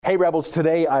Hey, Rebels,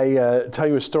 today I tell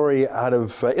you a story out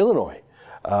of Illinois,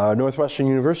 Northwestern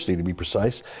University to be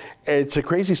precise. It's a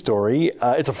crazy story.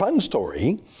 It's a fun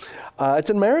story. It's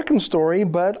an American story,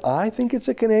 but I think it's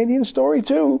a Canadian story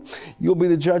too. You'll be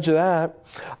the judge of that.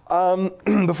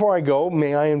 Before I go,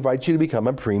 may I invite you to become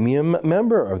a premium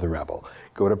member of The Rebel.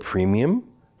 Go to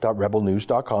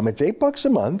premium.rebelnews.com. It's $8 a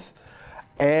month,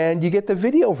 and you get the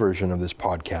video version of this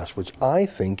podcast, which I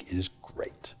think is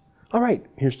great. All right,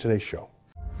 here's today's show.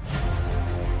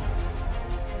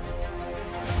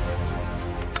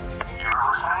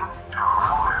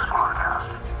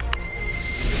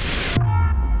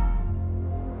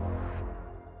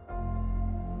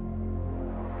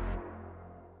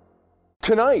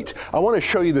 Tonight, I want to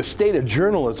show you the state of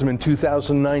journalism in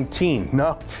 2019.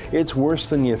 No, it's worse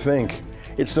than you think.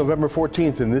 It's November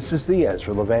 14th, and this is the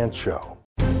Ezra Levant Show.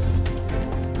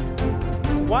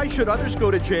 Why should others go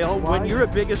to jail when you're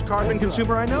the biggest carbon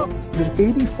consumer I know? There's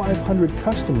 8,500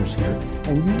 customers here,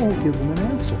 and you won't give them an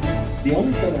answer. The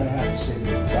only thing I have to say to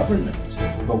the government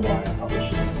about why I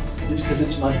publish it is because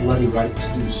it's my bloody right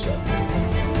to do so.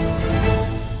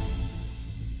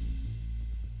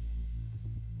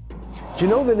 Do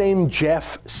you know the name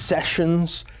Jeff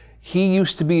Sessions? He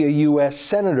used to be a U.S.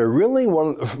 Senator, really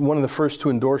one of the first to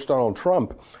endorse Donald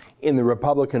Trump in the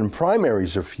Republican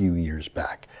primaries a few years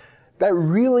back. That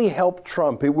really helped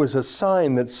Trump. It was a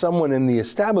sign that someone in the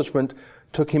establishment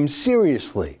took him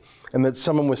seriously and that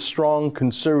someone with strong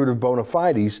conservative bona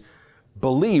fides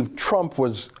believed Trump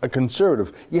was a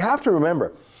conservative. You have to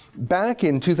remember, back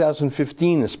in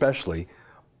 2015 especially,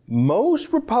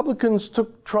 most Republicans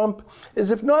took Trump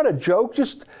as if not a joke,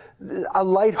 just a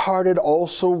lighthearted,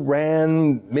 also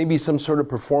ran maybe some sort of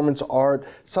performance art,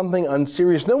 something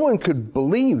unserious. No one could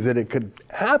believe that it could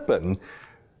happen,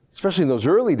 especially in those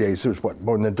early days. There was,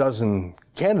 more than a dozen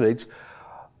candidates.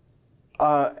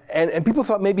 And people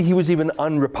thought maybe he was even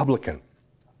un-Republican.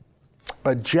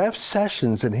 But Jeff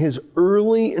Sessions and his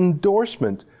early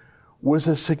endorsement was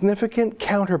a significant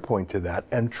counterpoint to that,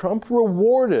 and Trump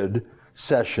rewarded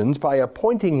Sessions by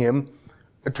appointing him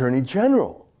Attorney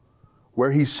General,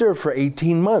 where he served for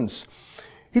 18 months.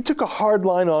 He took a hard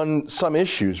line on some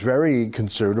issues, very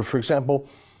conservative. For example,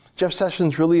 Jeff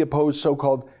Sessions really opposed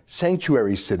so-called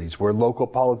sanctuary cities, where local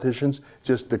politicians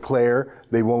just declare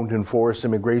they won't enforce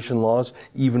immigration laws,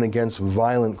 even against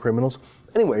violent criminals.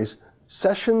 Anyways,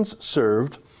 Sessions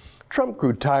served. Trump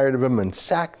grew tired of him and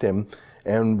sacked him,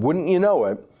 and wouldn't you know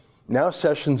it, now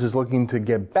Sessions is looking to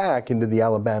get back into the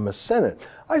Alabama Senate.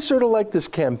 I sort of like this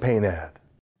campaign ad.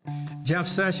 Jeff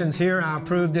Sessions here. I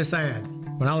approved this ad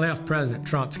when I left President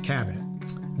Trump's cabinet.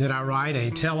 Did I write a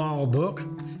tell-all book?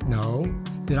 No.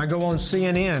 Did I go on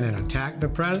CNN and attack the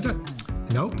president?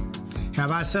 Nope.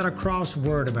 Have I said a cross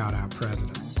word about our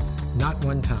president? Not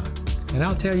one time. And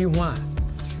I'll tell you why.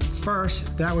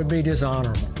 First, that would be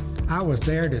dishonorable. I was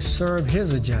there to serve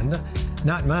his agenda,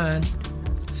 not mine.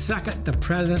 Second, the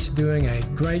president's doing a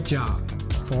great job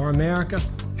for America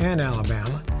and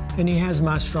Alabama, and he has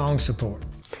my strong support.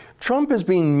 Trump is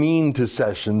being mean to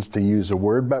Sessions, to use a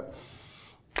word, but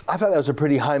I thought that was a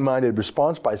pretty high-minded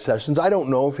response by Sessions. I don't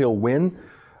know if he'll win.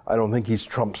 I don't think he's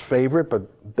Trump's favorite,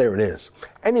 but there it is.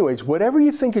 Anyways, whatever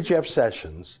you think of Jeff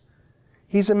Sessions,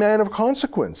 he's a man of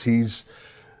consequence. He's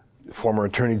former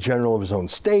Attorney General of his own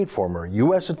state, former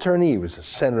U.S. Attorney. He was a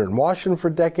senator in Washington for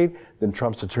a decade, then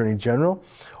Trump's Attorney General.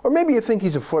 Or maybe you think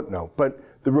he's a footnote, but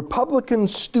the Republican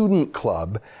Student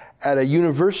Club at a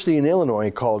university in Illinois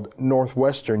called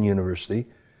Northwestern University,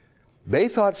 they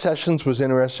thought Sessions was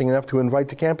interesting enough to invite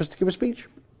to campus to give a speech.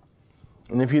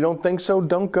 And if you don't think so,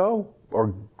 don't go.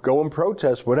 Or go and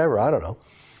protest, whatever, I don't know.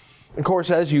 Of course,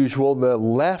 as usual, the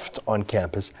left on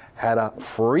campus had a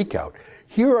freak out.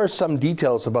 Here are some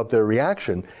details about their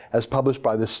reaction as published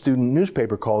by the student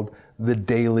newspaper called The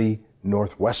Daily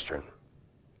Northwestern.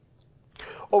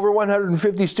 Over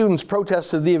 150 students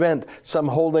protested the event, some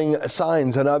holding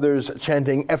signs and others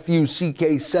chanting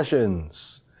F-U-C-K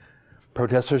Sessions.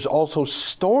 Protesters also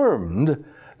stormed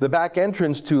the back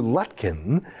entrance to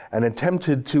Lutkin and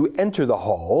attempted to enter the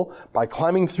hall by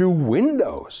climbing through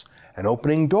windows and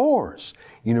opening doors.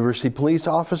 University police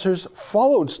officers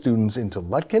followed students into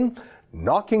Lutkin,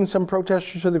 knocking some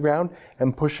protesters to the ground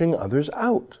and pushing others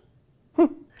out.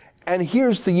 And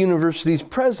here's the university's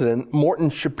president, Morton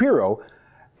Shapiro,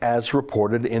 as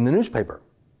reported in the newspaper.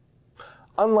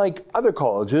 Unlike other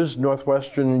colleges,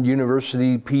 Northwestern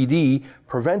University PD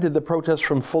prevented the protests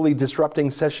from fully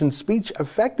disrupting Sessions' speech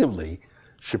effectively,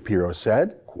 Shapiro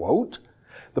said, quote,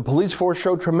 The police force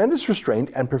showed tremendous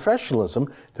restraint and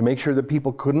professionalism to make sure that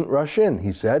people couldn't rush in,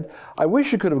 he said. I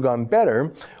wish it could have gone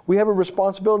better. We have a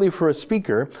responsibility for a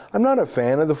speaker. I'm not a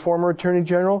fan of the former Attorney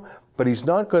General, but he's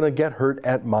not going to get hurt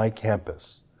at my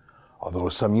campus. Although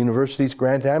some universities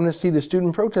grant amnesty to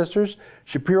student protesters,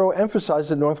 Shapiro emphasized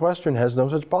that Northwestern has no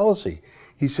such policy.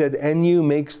 He said NU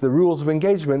makes the rules of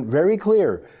engagement very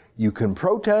clear. You can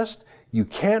protest, you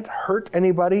can't hurt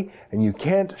anybody, and you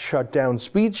can't shut down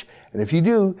speech, and if you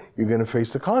do, you're going to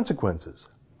face the consequences.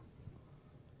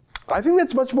 I think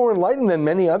that's much more enlightened than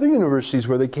many other universities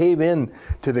where they cave in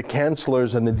to the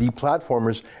cancelers and the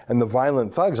deplatformers and the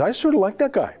violent thugs. I sort of like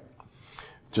that guy,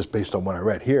 just based on what I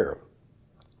read here.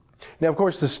 Now, of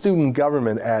course, the student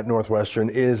government at Northwestern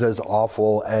is as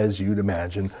awful as you'd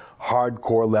imagine.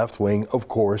 Hardcore left-wing, of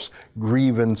course,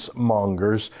 grievance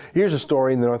mongers. Here's a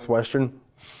story in the Northwestern.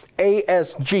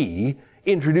 ASG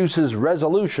introduces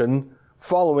resolution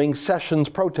following Sessions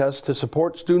protests to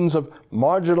support students of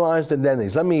marginalized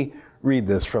identities. Let me read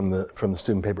this from the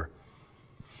student paper.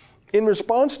 In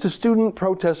response to student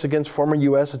protests against former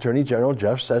U.S. Attorney General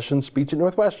Jeff Sessions' speech at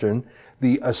Northwestern,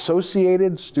 the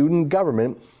Associated Student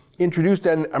Government introduced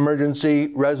an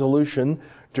emergency resolution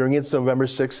during its November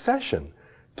 6th session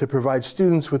to provide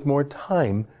students with more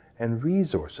time and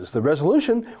resources. The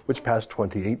resolution, which passed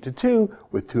 28-2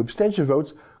 with 2 abstention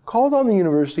votes, called on the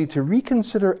university to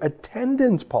reconsider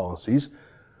attendance policies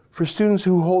for students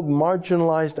who hold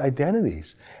marginalized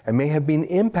identities and may have been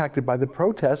impacted by the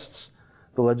protests,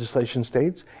 the legislation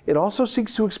states. It also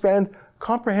seeks to expand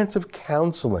comprehensive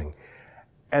counseling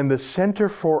and the Center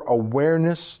for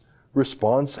Awareness,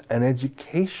 Response, and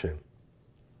Education.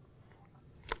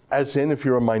 As in, if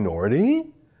you're a minority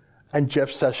and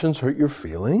Jeff Sessions hurt your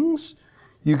feelings,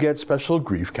 you get special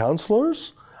grief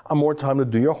counselors, more time to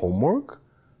do your homework,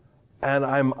 and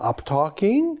I'm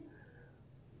up-talking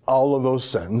all of those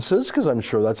sentences, because I'm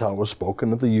sure that's how it was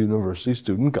spoken at the university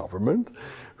student government,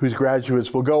 whose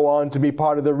graduates will go on to be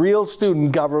part of the real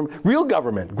student government, real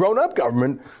government, grown-up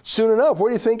government, soon enough. Where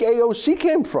do you think AOC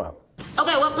came from?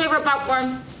 Okay, what flavor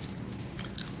popcorn?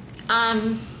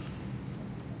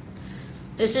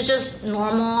 This is just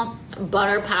normal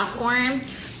butter popcorn,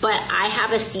 but I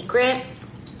have a secret.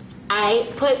 I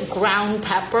put ground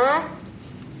pepper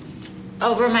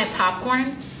over my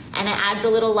popcorn, and it adds a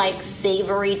little like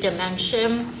savory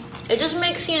dimension. It just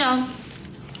makes,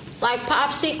 like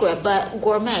Pop Secret, but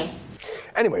gourmet.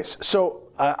 Anyways, so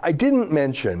I didn't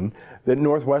mention that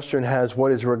Northwestern has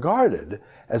what is regarded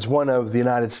as one of the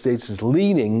United States'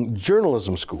 leading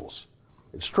journalism schools.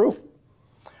 It's true.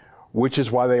 Which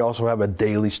is why they also have a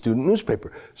daily student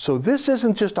newspaper. So this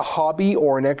isn't just a hobby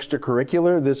or an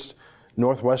extracurricular, this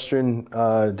Northwestern,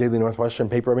 Daily Northwestern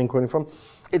paper I've been quoting from.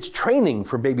 It's training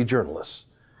for baby journalists.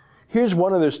 Here's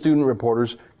one of their student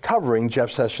reporters covering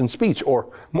Jeff Sessions' speech, or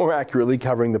more accurately,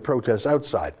 covering the protests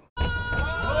outside.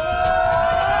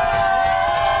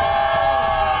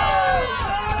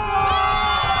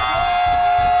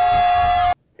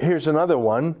 Here's another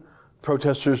one.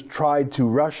 Protesters tried to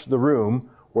rush the room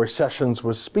where Sessions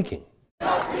was speaking.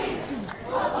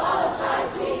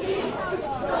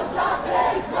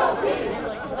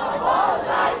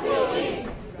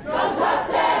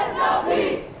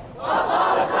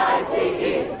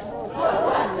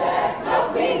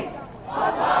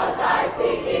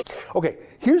 Okay,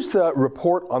 here's the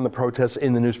report on the protests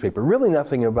in the newspaper. Really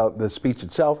nothing about the speech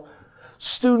itself.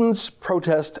 Students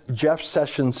protest Jeff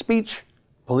Sessions' speech,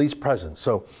 police presence.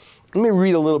 So let me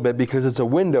read a little bit because it's a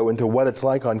window into what it's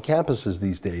like on campuses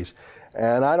these days,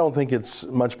 and I don't think it's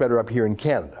much better up here in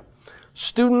Canada.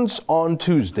 Students on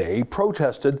Tuesday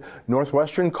protested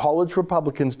Northwestern College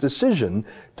Republicans' decision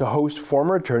to host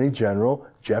former Attorney General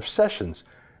Jeff Sessions,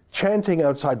 chanting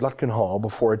outside Lutkin Hall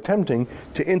before attempting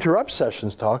to interrupt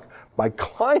Sessions' talk by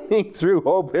climbing through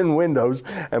open windows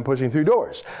and pushing through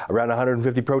doors. Around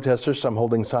 150 protesters, some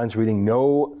holding signs reading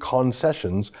 "No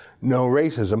concessions, no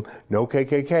racism, no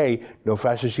KKK, no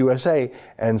fascist USA,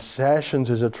 and Sessions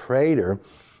is a traitor,"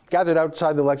 gathered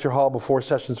outside the lecture hall before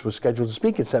Sessions was scheduled to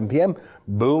speak at 7 p.m.,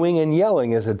 booing and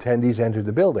yelling as attendees entered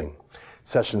the building.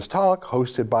 Sessions' talk,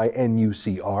 hosted by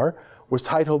NUCR, was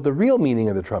titled "The Real Meaning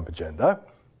of the Trump Agenda."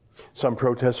 Some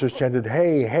protesters chanted,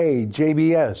 "Hey, hey,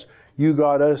 JBS, you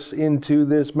got us into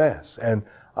this mess," and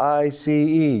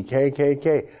ICE,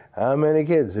 KKK, how many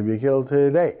kids have you killed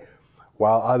today?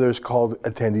 While others called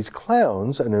attendees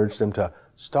clowns and urged them to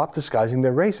stop disguising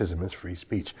their racism as free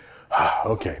speech.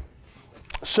 Okay.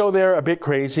 So they're a bit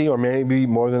crazy, or maybe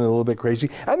more than a little bit crazy,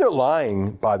 and they're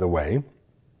lying, by the way.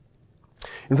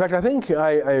 In fact, I think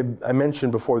I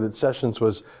mentioned before that Sessions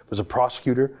was a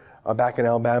prosecutor back in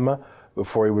Alabama.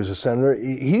 before he was a senator.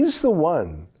 He's the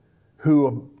one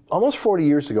who, almost 40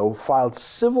 years ago, filed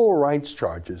civil rights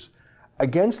charges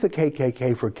against the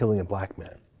KKK for killing a black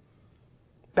man.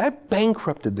 That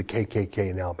bankrupted the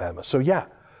KKK in Alabama. So yeah,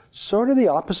 sort of the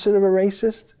opposite of a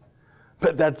racist,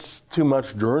 but that's too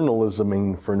much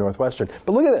journalisming for Northwestern.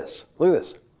 But look at this, look at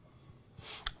this.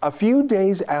 A few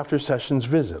days after Sessions'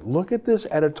 visit, look at this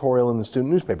editorial in the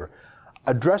student newspaper,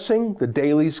 addressing the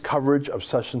Daily's coverage of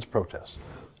Sessions' protests.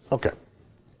 Okay,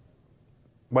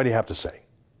 what do you have to say?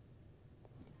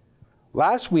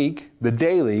 Last week, the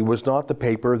Daily was not the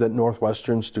paper that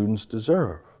Northwestern students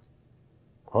deserve.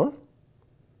 Huh?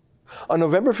 On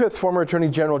November 5th, former Attorney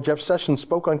General Jeff Sessions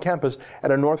spoke on campus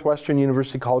at a Northwestern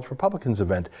University College Republicans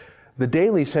event. The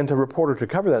Daily sent a reporter to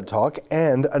cover that talk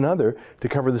and another to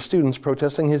cover the students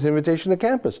protesting his invitation to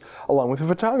campus, along with a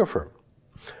photographer.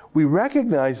 We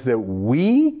recognize that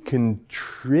we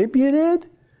contributed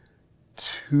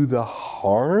to the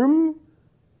harm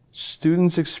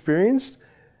students experienced,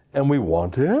 and we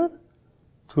wanted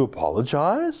to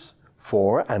apologize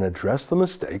for and address the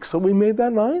mistakes that we made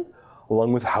that night,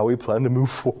 along with how we plan to move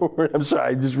forward. I'm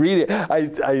sorry, I just read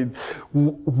it.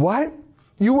 What?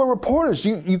 You were reporters.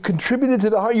 You contributed to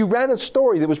the harm. You ran a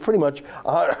story that was pretty much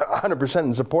 100%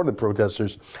 in support of the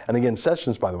protesters and against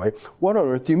Sessions, by the way. What on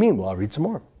earth do you mean? Well, I'll read some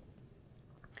more.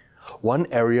 One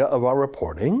area of our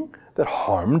reporting that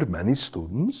harmed many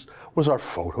students was our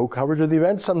photo coverage of the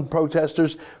event. Some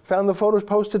protesters found the photos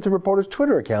posted to reporters'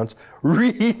 Twitter accounts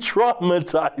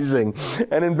re-traumatizing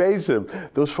and invasive.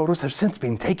 Those photos have since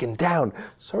been taken down.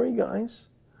 Sorry, guys.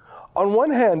 On one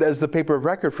hand, as the paper of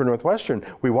record for Northwestern,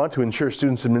 we want to ensure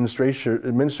students,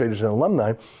 administrators, and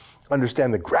alumni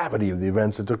understand the gravity of the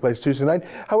events that took place Tuesday night.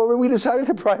 However, we decided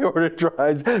to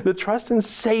prioritize the trust and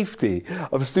safety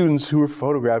of students who were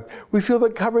photographed. We feel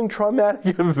that covering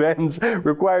traumatic events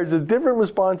requires a different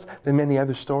response than many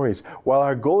other stories. While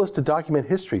our goal is to document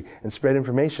history and spread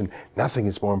information, nothing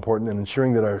is more important than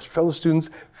ensuring that our fellow students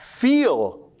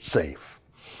feel safe.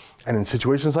 And in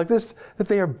situations like this, that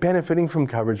they are benefiting from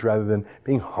coverage rather than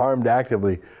being harmed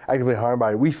actively harmed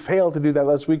by it. We failed to do that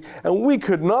last week, and we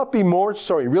could not be more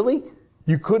sorry. Really?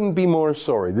 You couldn't be more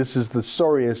sorry. This is the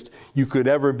sorriest you could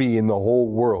ever be in the whole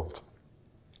world.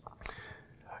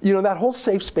 You know, that whole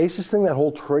safe spaces thing, that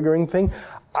whole triggering thing,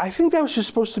 I think that was just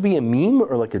supposed to be a meme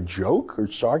or like a joke or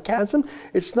sarcasm.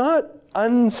 It's not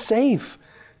unsafe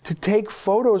to take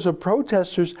photos of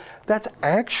protesters. That's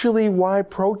actually why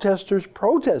protesters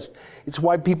protest. It's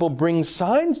why people bring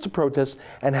signs to protest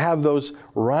and have those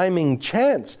rhyming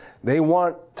chants. They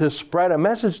want to spread a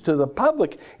message to the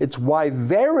public. It's why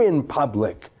they're in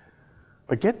public.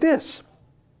 But get this.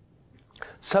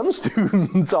 Some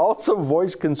students also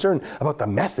voiced concern about the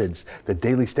methods that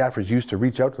Daily staffers use to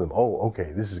reach out to them. Oh,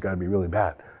 okay, this has got to be really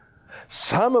bad.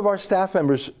 Some of our staff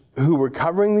members who were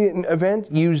covering the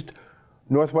event used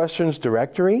Northwestern's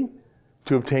directory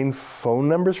to obtain phone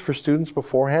numbers for students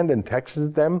beforehand and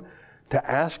texted them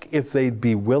to ask if they'd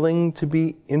be willing to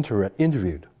be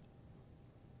interviewed.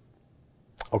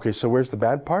 Okay, so where's the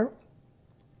bad part?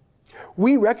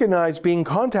 We recognize being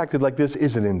contacted like this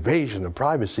is an invasion of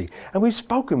privacy, and we've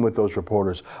spoken with those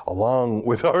reporters, along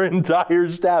with our entire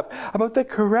staff, about the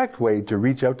correct way to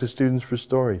reach out to students for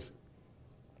stories.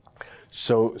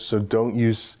 So don't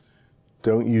use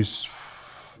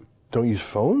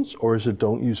phones, or is it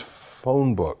don't use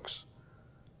phone books?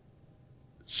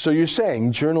 So you're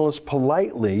saying journalists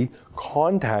politely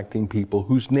contacting people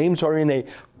whose names are in a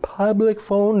public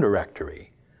phone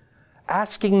directory,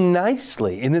 asking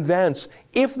nicely in advance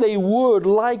if they would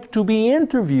like to be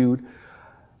interviewed,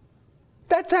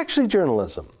 that's actually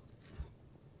journalism.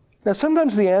 Now,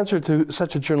 sometimes the answer to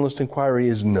such a journalist inquiry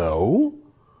is no,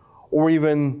 or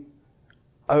even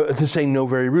to say no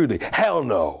very rudely. Hell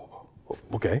no.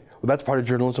 Okay, well, that's part of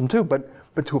journalism too, but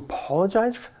to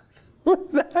apologize for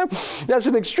that? That's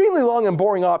an extremely long and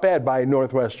boring op-ed by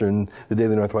Northwestern, the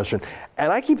Daily Northwestern.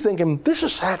 And I keep thinking, this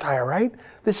is satire, right?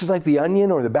 This is like The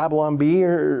Onion or the Babylon Bee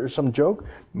or some joke.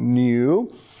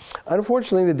 No.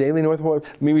 Unfortunately, the Daily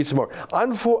Northwestern, let me read some more.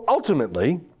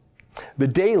 Ultimately, the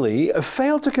Daily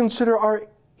failed to consider our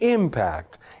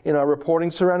impact in our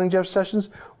reporting surrounding Jeff Sessions.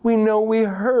 We know we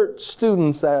hurt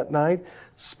students that night,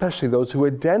 especially those who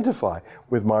identify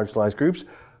with marginalized groups.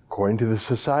 According to the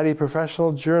Society of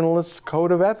Professional Journalists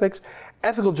Code of Ethics,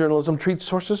 ethical journalism treats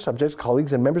sources, subjects,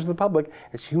 colleagues, and members of the public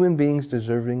as human beings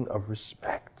deserving of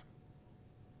respect.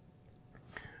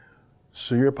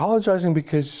 So you're apologizing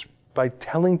because by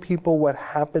telling people what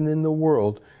happened in the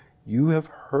world, you have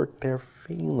hurt their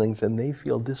feelings and they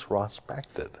feel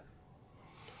disrespected.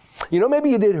 You know, maybe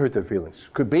you did hurt their feelings.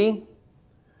 Could be.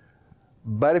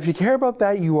 But if you care about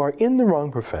that, you are in the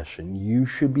wrong profession. You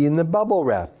should be in the bubble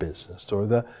wrap business, or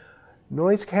the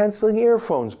noise-canceling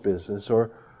earphones business, or,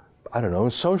 I don't know,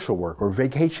 social work, or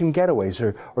vacation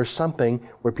getaways, or something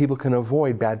where people can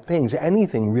avoid bad things.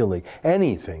 Anything, really.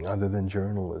 Anything other than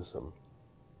journalism.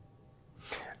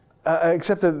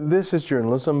 Except that this is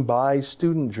journalism by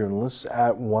student journalists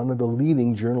at one of the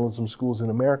leading journalism schools in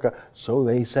America, so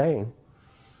they say.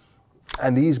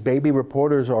 And these baby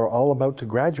reporters are all about to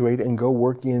graduate and go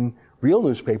work in real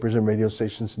newspapers and radio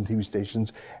stations and TV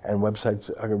stations and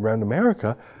websites around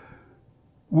America,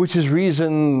 which is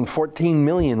reason 14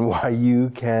 million why you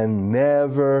can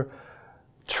never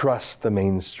trust the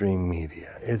mainstream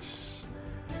media. It's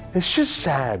just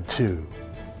sad, too.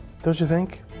 Don't you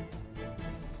think?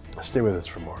 Stay with us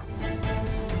for more.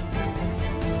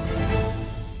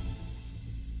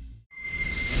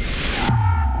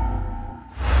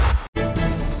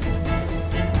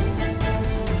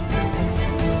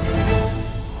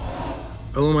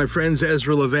 Hello, my friends.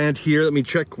 Ezra Levant here. Let me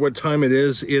check what time it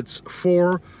is. It's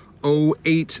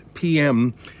 4:08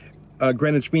 p.m.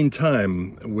 Greenwich Mean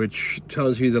Time, which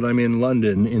tells you that I'm in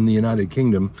London in the United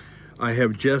Kingdom. I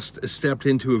have just stepped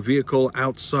into a vehicle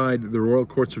outside the Royal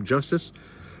Courts of Justice,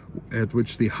 at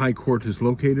which the High Court is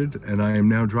located, and I am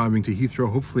now driving to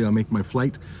Heathrow. Hopefully I'll make my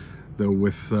flight, though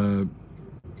with the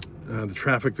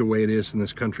traffic the way it is in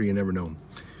this country, you never know.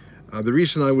 The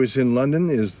reason I was in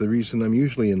London is the reason I'm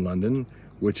usually in London,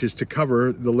 which is to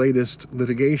cover the latest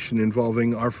litigation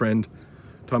involving our friend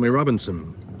Tommy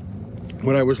Robinson.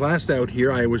 When I was last out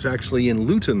here, I was actually in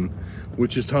Luton,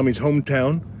 which is Tommy's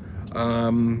hometown,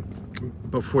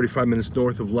 about 45 minutes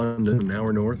north of London, an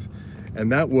hour north.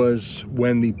 And that was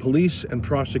when the police and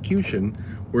prosecution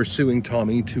were suing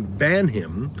Tommy to ban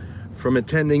him from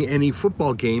attending any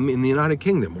football game in the United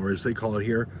Kingdom, or as they call it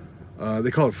here,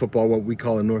 they call it football, what we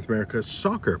call in North America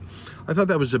soccer. I thought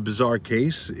that was a bizarre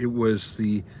case. It was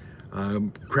the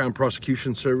Crown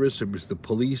Prosecution Service, it was the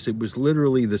police, it was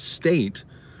literally the state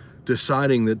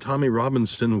deciding that Tommy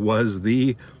Robinson was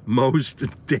the most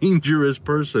dangerous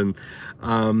person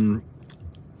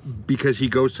because he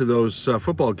goes to those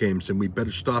football games, and we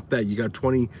better stop that. You got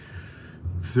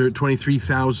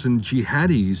 23,000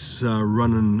 jihadis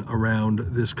running around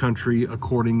this country,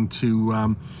 according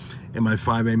to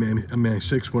MI5,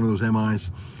 MI6, one of those MIs.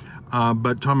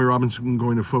 But Tommy Robinson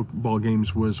going to football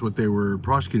games was what they were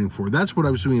prosecuting for. That's what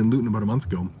I was doing in Luton about a month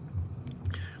ago.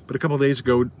 But a couple of days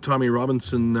ago, Tommy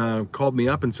Robinson called me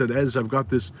up and said, Ez, I've got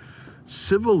this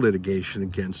civil litigation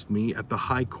against me at the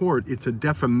High Court. It's a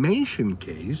defamation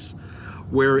case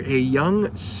where a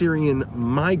young Syrian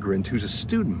migrant who's a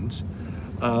student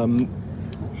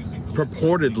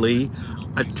purportedly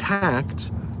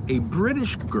attacked a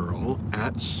British girl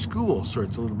at school. So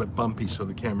it's a little bit bumpy, so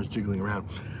the camera's jiggling around.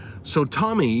 So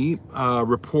Tommy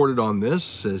reported on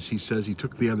this, as he says he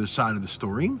took the other side of the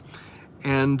story.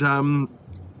 And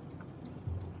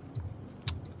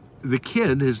the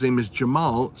kid, his name is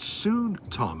Jamal, sued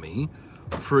Tommy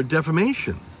for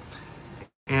defamation.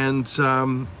 And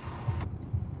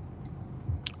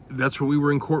that's what we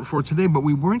were in court for today, but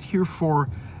we weren't here for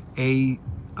a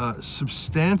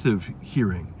substantive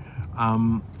hearing.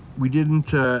 We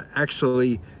didn't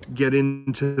actually get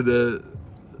into the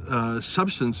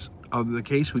substance of the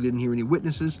case. We didn't hear any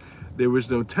witnesses. There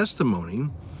was no testimony.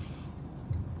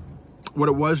 What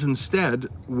it was instead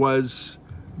was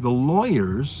the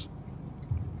lawyers,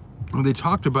 they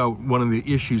talked about one of the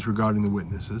issues regarding the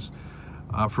witnesses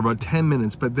for about 10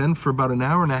 minutes, but then for about an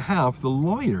hour and a half, the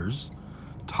lawyers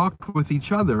talked with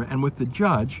each other and with the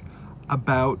judge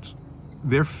about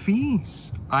their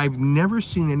fees. I've never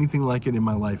seen anything like it in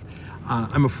my life.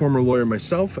 I'm a former lawyer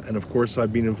myself, and of course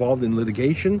I've been involved in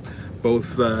litigation,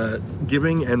 both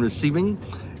giving and receiving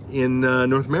in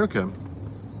North America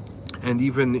and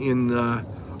even in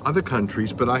other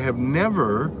countries, but I have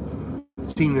never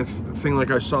seen a thing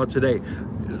like I saw today.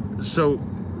 So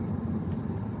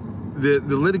the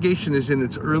litigation is in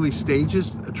its early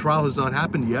stages. A trial has not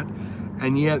happened yet,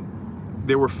 and yet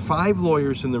there were 5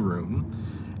 lawyers in the room,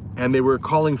 and they were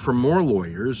calling for more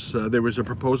lawyers. There was a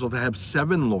proposal to have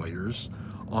 7 lawyers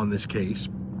on this case,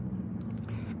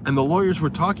 and the lawyers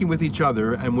were talking with each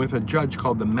other and with a judge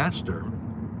called the Master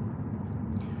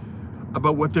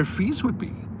about what their fees would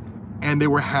be, and they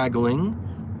were haggling.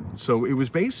 So it was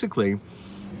basically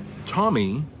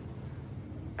Tommy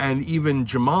and even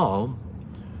Jamal,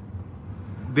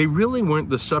 they really weren't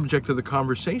the subject of the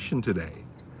conversation today.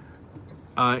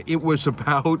 It was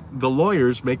about the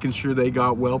lawyers making sure they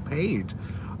got well paid.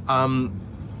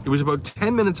 It was about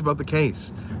 10 minutes about the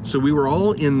case. So we were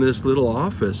all in this little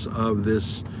office of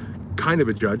this kind of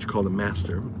a judge called a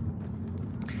Master.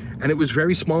 And it was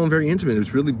very small and very intimate. It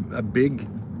was really a big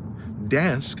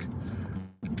desk,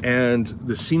 and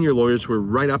the senior lawyers were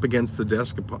right up against the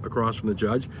desk across from the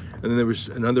judge, and then there was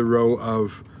another row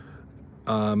of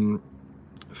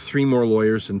 3 more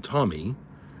lawyers and Tommy,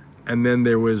 and then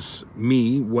there was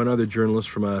me, one other journalist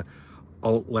from a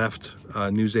alt-left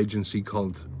news agency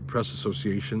called Press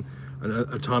Association,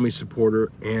 a Tommy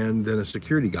supporter, and then a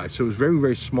security guy. So it was very,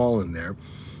 very small in there.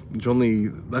 It was only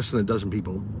less than a dozen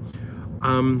people.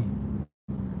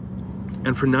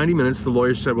 And for 90 minutes, the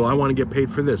lawyer said, well, I want to get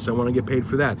paid for this. I want to get paid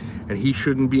for that. And he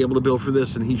shouldn't be able to bill for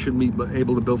this, and he shouldn't be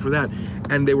able to bill for that.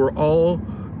 And they were all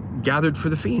gathered for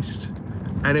the feast.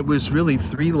 And it was really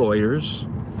 3 lawyers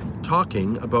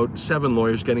talking about 7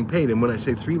 lawyers getting paid. And when I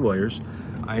say 3 lawyers,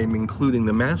 I'm including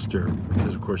the master,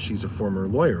 because of course she's a former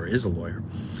lawyer, is a lawyer.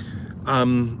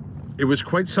 It was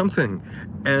quite something.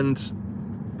 And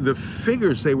the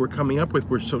figures they were coming up with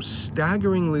were so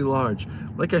staggeringly large.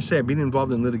 Like I say, I've been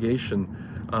involved in litigation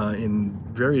in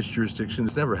various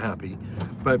jurisdictions, never happy.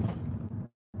 But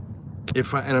there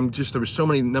were so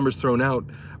many numbers thrown out,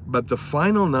 but the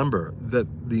final number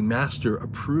that the master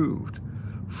approved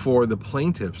for the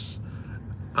plaintiffs,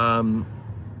 I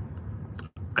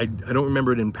don't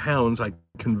remember it in pounds. I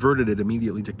converted it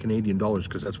immediately to Canadian dollars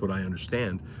because that's what I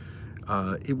understand.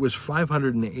 It was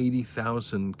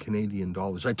 580,000 Canadian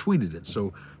dollars. I tweeted it,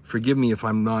 so forgive me if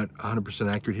I'm not 100%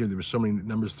 accurate here. There were so many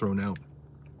numbers thrown out.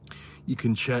 You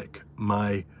can check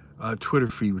my Twitter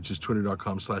feed, which is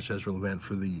twitter.com/Ezra Levant,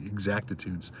 for the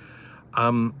exactitudes.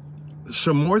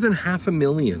 So more than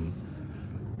 $500,000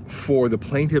 for the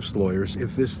plaintiff's lawyers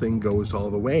if this thing goes all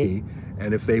the way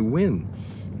and if they win.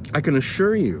 I can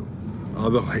assure you,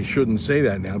 although I shouldn't say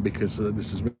that now because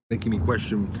this is making me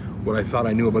question what I thought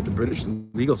I knew about the British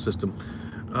legal system,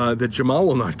 that Jamal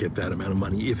will not get that amount of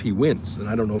money if he wins. And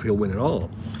I don't know if he'll win at all.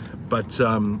 But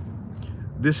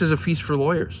this is a feast for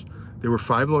lawyers. There were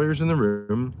 5 lawyers in the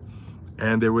room,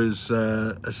 and there was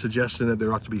a suggestion that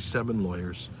there ought to be 7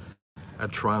 lawyers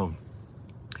at trial.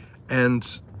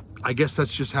 And I guess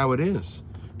that's just how it is.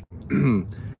 The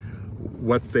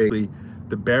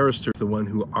barrister is the one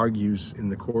who argues in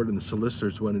the court, and the solicitor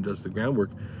is the one who does the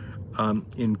groundwork.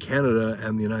 In Canada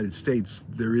and the United States,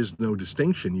 there is no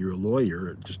distinction. You're a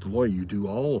lawyer, just a lawyer. You do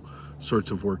all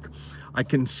sorts of work. I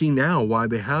can see now why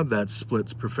they have that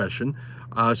split profession,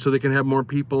 so they can have more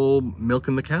people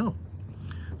milking the cow,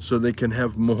 so they can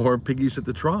have more piggies at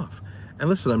the trough. And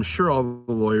listen, I'm sure all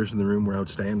the lawyers in the room were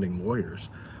outstanding lawyers,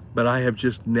 but I have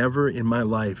just never in my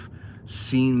life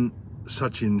seen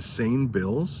such insane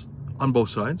bills on both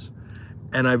sides,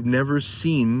 and I've never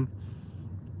seen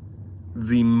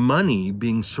the money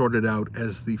being sorted out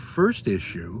as the first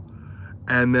issue,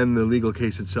 and then the legal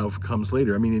case itself comes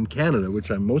later. I mean, in Canada, which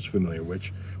I'm most familiar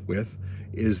with,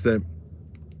 is that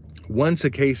once a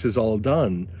case is all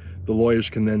done, the lawyers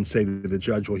can then say to the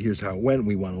judge, well, here's how it went.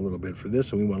 We want a little bit for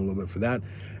this, and we want a little bit for that.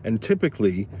 And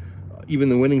typically, even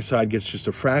the winning side gets just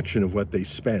a fraction of what they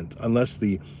spent, unless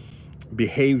the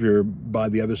behavior by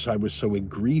the other side was so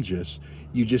egregious,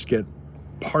 you just get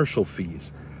partial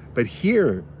fees. But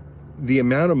here, the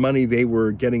amount of money they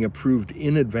were getting approved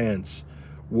in advance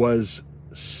was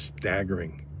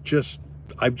staggering.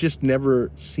 I've just never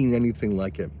seen anything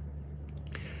like it.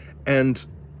 And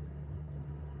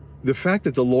the fact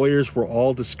that the lawyers were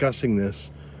all discussing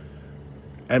this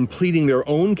and pleading their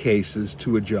own cases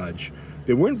to a judge,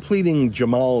 they weren't pleading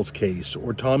Jamal's case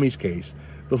or Tommy's case.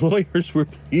 The lawyers were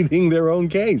pleading their own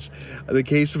case, the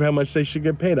case of how much they should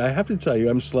get paid. I have to tell you,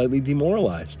 I'm slightly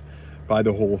demoralized by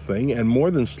the whole thing, and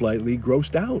more than slightly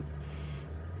grossed out.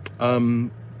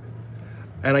 And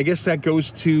I guess that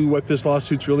goes to what this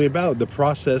lawsuit's really about. The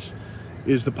process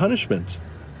is the punishment.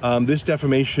 This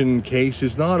defamation case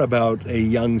is not about a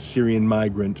young Syrian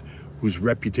migrant whose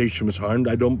reputation was harmed.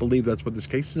 I don't believe that's what this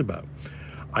case is about.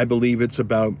 I believe it's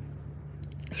about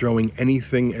throwing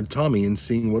anything at Tommy and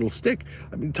seeing what'll stick.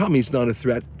 I mean, Tommy's not a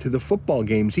threat to the football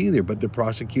games either, but they're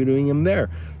prosecuting him there.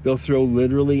 They'll throw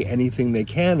literally anything they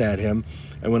can at him.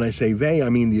 And when I say they, I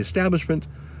mean the establishment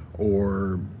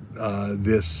or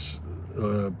this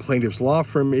plaintiff's law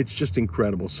firm. It's just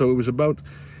incredible. So it was about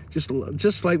just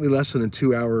slightly less than a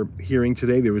 2-hour hearing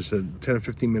today. There was a 10 or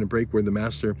 15 minute break where the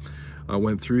master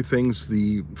went through things.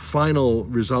 The final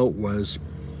result was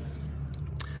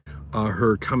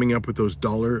her coming up with those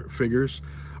dollar figures.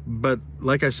 But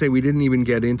like I say, we didn't even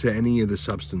get into any of the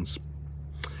substance.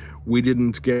 We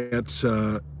didn't get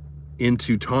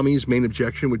into Tommy's main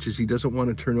objection, which is he doesn't want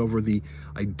to turn over the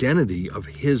identity of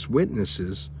his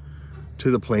witnesses to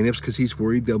the plaintiffs because he's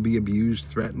worried they'll be abused,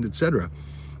 threatened, etc.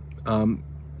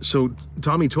 So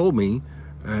Tommy told me,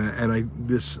 and I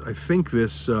think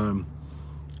this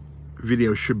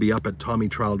video should be up at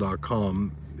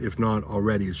TommyTrial.com. If not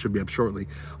already, it should be up shortly.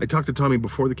 I talked to Tommy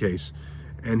before the case,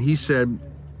 and he said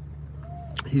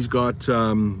he's got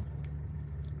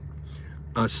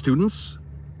students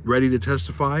ready to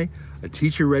testify, a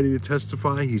teacher ready to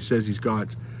testify. He says he's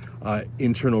got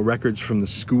internal records from the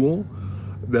school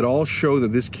that all show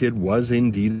that this kid was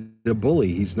indeed a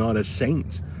bully. He's not a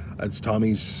saint. That's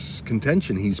Tommy's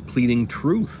contention. He's pleading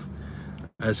truth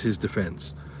as his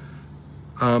defense.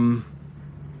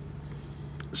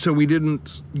 So we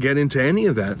didn't get into any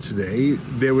of that today.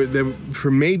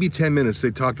 For maybe 10 minutes,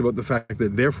 they talked about the fact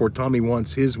that therefore Tommy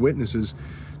wants his witnesses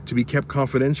to be kept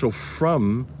confidential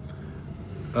from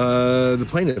the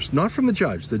plaintiffs, not from the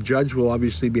judge. The judge will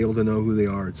obviously be able to know who they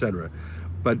are, etc.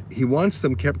 But he wants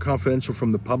them kept confidential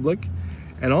from the public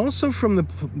and also from the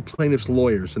plaintiff's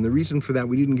lawyers. And the reason for that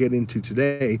we didn't get into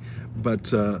today,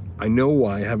 but I know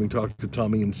why, having talked to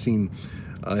Tommy and seen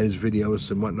his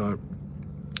videos and whatnot.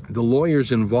 The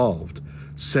lawyers involved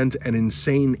sent an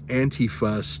insane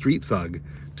Antifa street thug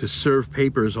to serve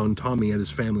papers on Tommy at his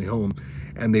family home,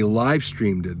 and they live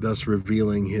streamed it, thus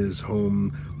revealing his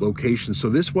home location. So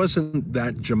this wasn't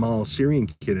that Jamal Syrian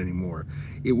kid anymore.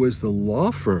 It was the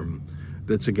law firm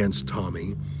that's against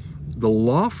Tommy. The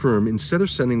law firm, instead of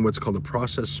sending what's called a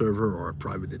process server or a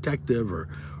private detective or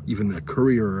even a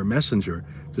courier or a messenger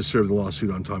to serve the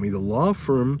lawsuit on Tommy, the law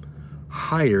firm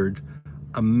hired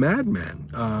a madman.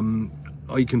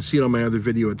 You can see it on my other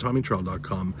video at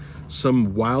TommyTrial.com.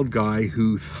 Some wild guy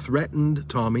who threatened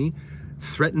Tommy's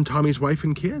wife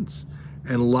and kids,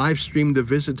 and live streamed the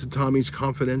visit to Tommy's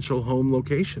confidential home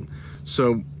location.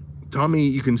 So Tommy,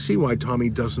 you can see why Tommy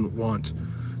doesn't want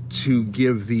to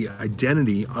give the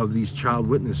identity of these child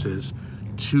witnesses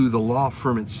to the law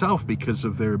firm itself because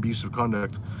of their abusive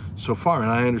conduct so far.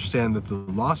 And I understand that the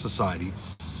Law Society,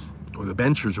 or the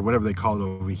benchers, or whatever they call it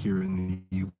over here in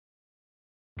the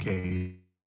UK,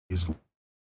 is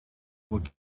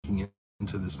looking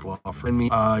into this law firm.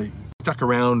 I stuck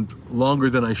around longer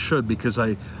than I should because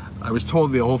I was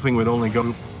told the whole thing would only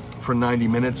go for 90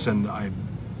 minutes, and I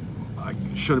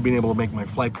should have been able to make my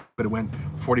flight, but it went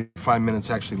 45 minutes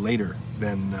actually later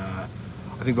than, I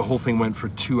think the whole thing went for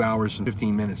 2 hours and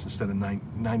 15 minutes instead of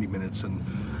 90 minutes, and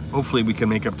hopefully we can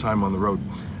make up time on the road.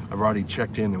 I've already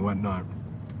checked in and whatnot.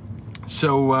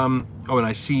 So, and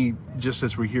I see, just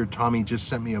as we're here, Tommy just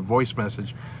sent me a voice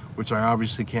message, which I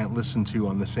obviously can't listen to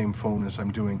on the same phone as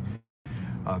I'm doing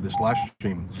this live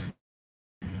stream.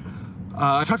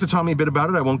 I talked to Tommy a bit about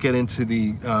it. I won't get into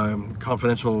the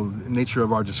confidential nature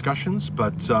of our discussions,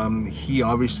 but he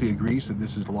obviously agrees that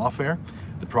this is lawfare.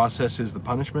 The process is the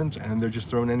punishment, and they're just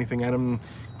throwing anything at him,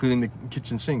 including the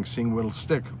kitchen sink, seeing what'll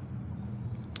stick.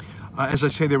 As I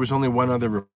say, there was only one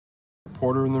other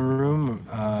reporter in the room,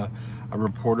 a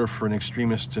reporter for an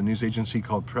extremist news agency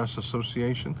called Press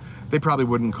Association. They probably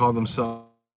wouldn't call themselves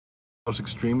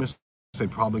extremists. They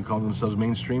probably call themselves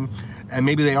mainstream, and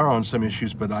maybe they are on some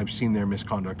issues, but I've seen their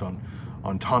misconduct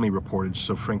on Tommy reportage,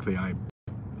 so frankly I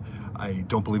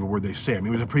don't believe a word they say. I mean,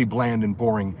 it was a pretty bland and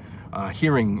boring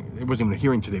hearing. It wasn't even a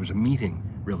hearing today, it was a meeting,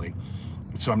 really.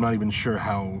 So I'm not even sure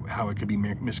how it could be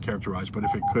mischaracterized, but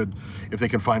if they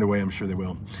can find a way, I'm sure they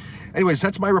will. Anyways,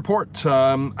 that's my report.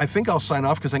 I think I'll sign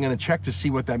off because I'm going to check to see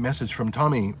what that message from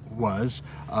Tommy was.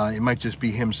 It might just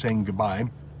be him saying goodbye,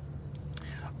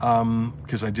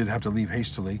 because I did have to leave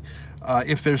hastily.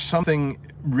 If there's something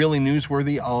really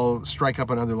newsworthy, I'll strike up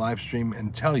another live stream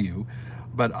and tell you.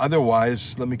 But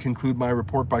otherwise, let me conclude my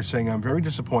report by saying I'm very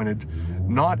disappointed,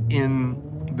 not in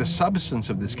the substance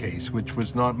of this case, which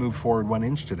was not moved forward 1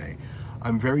 inch today.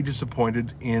 I'm very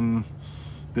disappointed in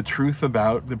the truth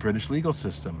about the British legal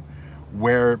system,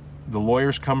 where the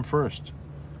lawyers come first.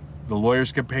 The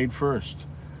lawyers get paid first.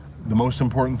 The most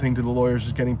important thing to the lawyers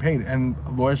is getting paid, and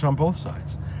lawyers on both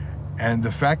sides. And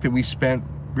the fact that we spent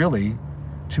really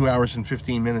 2 hours and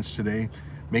 15 minutes today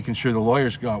making sure the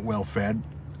lawyers got well fed,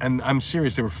 and I'm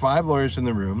serious, there were 5 lawyers in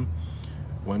the room,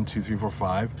 1, 2, 3, 4,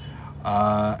 5,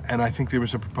 and I think there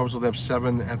was a proposal to have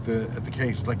 7 at the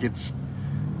case. Like,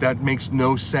 that makes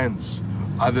no sense,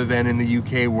 other than in the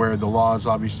UK, where the law is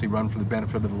obviously run for the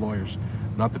benefit of the lawyers,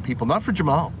 not the people, not for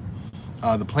Jamal,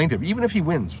 the plaintiff. Even if he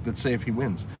wins, let's say if he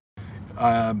wins,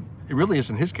 it really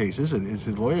isn't his case, is it? It's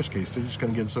his lawyer's case. They're just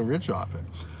going to get so rich off it.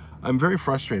 I'm very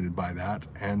frustrated by that,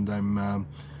 and I'm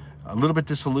a little bit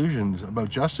disillusioned about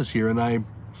justice here. And I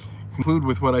conclude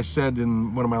with what I said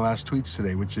in one of my last tweets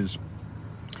today, which is,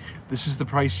 this is the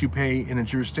price you pay in a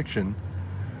jurisdiction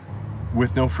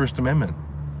with no First Amendment.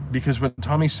 Because what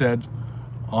Tommy said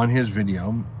on his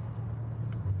video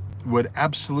would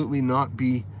absolutely not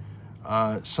be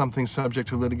something subject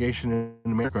to litigation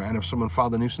in America. And if someone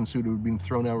filed a nuisance suit, it would have been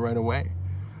thrown out right away.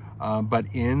 But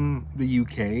in the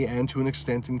UK and to an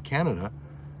extent in Canada,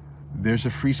 there's a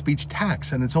free speech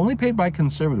tax, and it's only paid by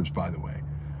conservatives, by the way.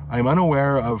 I'm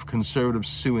unaware of conservatives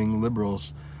suing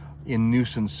liberals in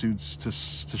nuisance suits to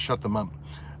shut them up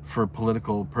for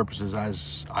political purposes,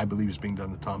 as I believe is being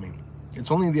done to Tommy.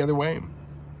 It's only the other way.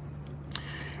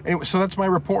 Anyway, so that's my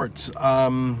report.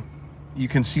 You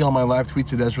can see all my live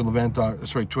tweets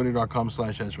at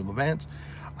twitter.com/Ezra Levant.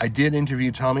 I did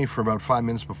interview Tommy for about 5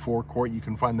 minutes before court. You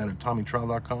can find that at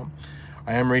TommyTrial.com.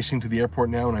 I am racing to the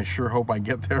airport now, and I sure hope I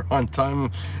get there on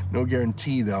time. No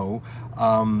guarantee, though.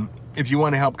 If you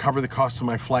want to help cover the cost of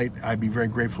my flight, I'd be very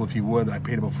grateful if you would. I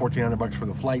paid about $1,400 for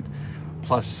the flight,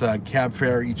 plus cab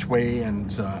fare each way,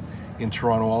 and in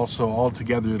Toronto also.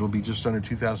 Altogether, it'll be just under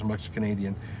 $2,000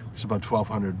 Canadian, which is about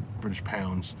 1,200 British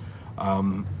pounds.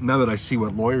 Now that I see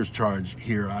what lawyers charge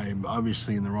here, I'm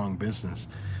obviously in the wrong business.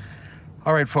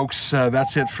 All right, folks,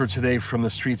 that's it for today from the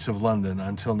streets of London.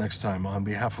 Until next time, on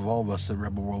behalf of all of us at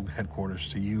Rebel World Headquarters,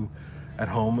 to you at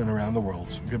home and around the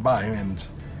world, goodbye, and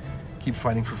keep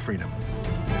fighting for freedom.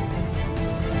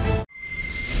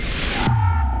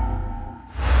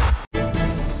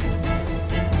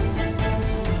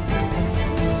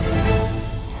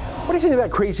 What do you think of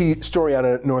that crazy story out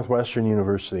of Northwestern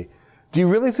University? Do you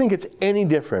really think it's any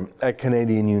different at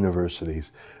Canadian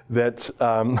universities that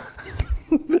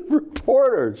the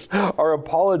reporters are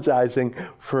apologizing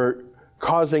for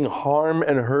causing harm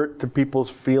and hurt to people's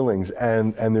feelings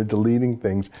and they're deleting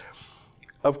things?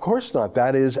 Of course not.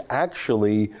 That is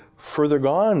actually further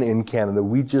gone in Canada.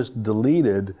 We just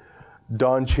deleted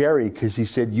Don Cherry because he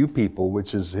said "you people,"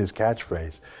 which is his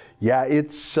catchphrase. Yeah,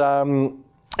 it's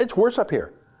worse up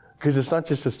here because it's not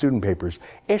just the student papers,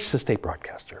 it's the state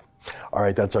broadcaster. All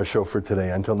right, that's our show for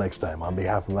today. Until next time, on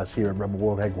behalf of us here at Rebel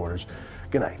World Headquarters,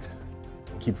 good night.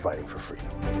 Keep fighting for freedom.